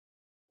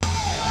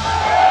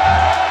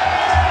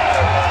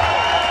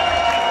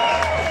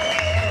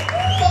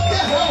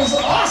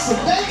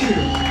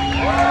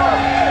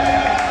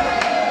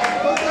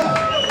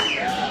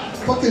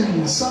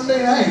fucking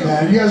Sunday night,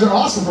 man. You guys are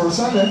awesome for a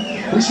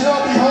Sunday. We should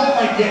all be home,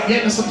 like,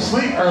 getting some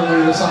sleep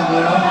early or something,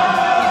 you know?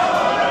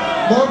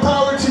 More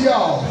power to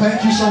y'all.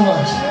 Thank you so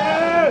much.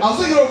 I was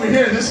looking over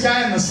here, this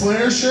guy in the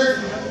Slayer shirt,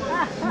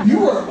 you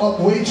were up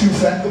way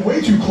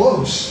too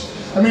close.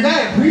 I mean,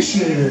 I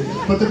appreciate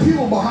it, but the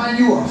people behind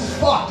you are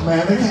fucked,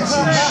 man. They can't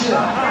see shit.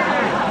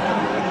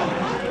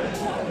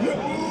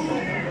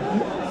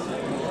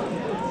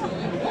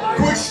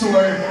 Quick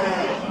story.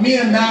 Me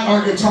and Matt,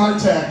 our guitar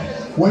tech,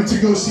 went to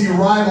go see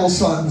Rival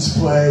Sons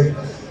play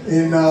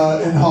in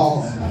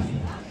Holland.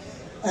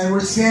 And we're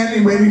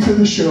standing waiting for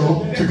the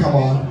show to come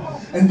on.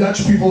 And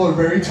Dutch people are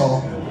very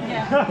tall.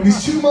 And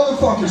these two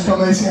motherfuckers come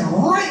and they stand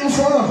right in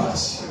front of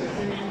us.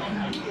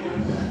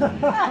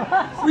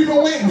 We've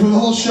been waiting for the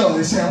whole show.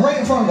 They stand right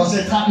in front of us.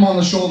 They tap them on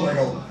the shoulder. I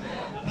go,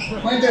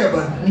 right there,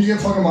 bud. You get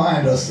fucking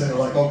behind us. They're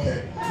like,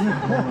 okay.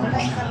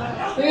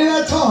 You're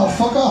not tall.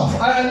 Fuck off.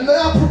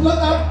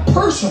 Not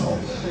personal.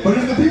 But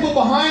if the people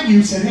behind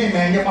you said, hey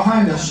man, get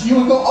behind us, you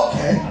would go,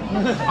 okay.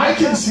 I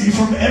can see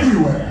from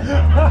everywhere.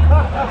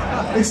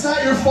 It's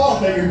not your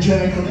fault that you're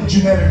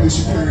genetically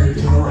superior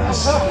to the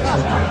rest.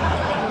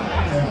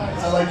 Yeah,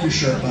 I like your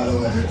shirt, by the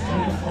way.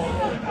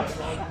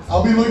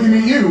 I'll be looking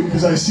at you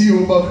because I see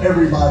you above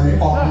everybody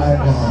all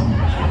night long.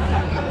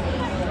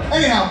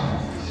 Anyhow,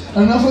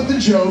 enough with the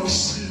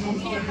jokes.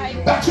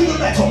 Back to the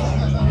metal.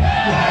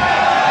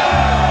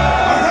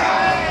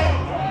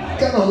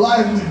 Got a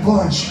lively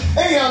bunch.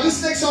 Anyhow,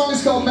 this next song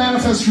is called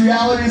Manifest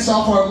Reality. It's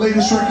off our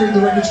latest record.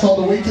 The record's called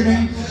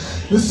Awakening.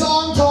 The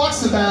song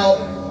talks about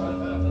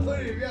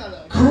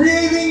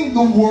creating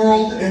the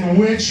world in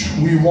which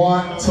we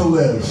want to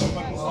live.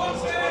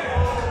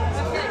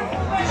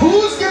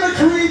 Who's going to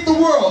create the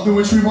world in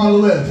which we want to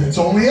live? It's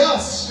only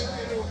us.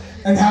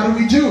 And how do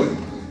we do it?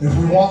 If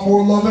we want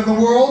more love in the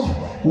world,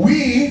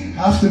 we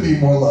have to be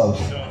more love.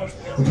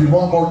 If we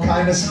want more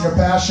kindness and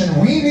compassion,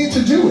 we need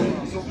to do it.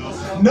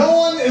 No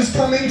one is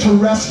coming to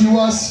rescue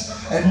us,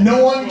 and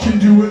no one can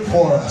do it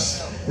for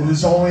us. It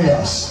is only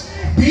us.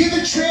 Be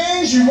the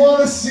change you want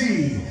to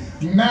see.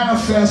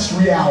 Manifest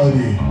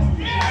reality.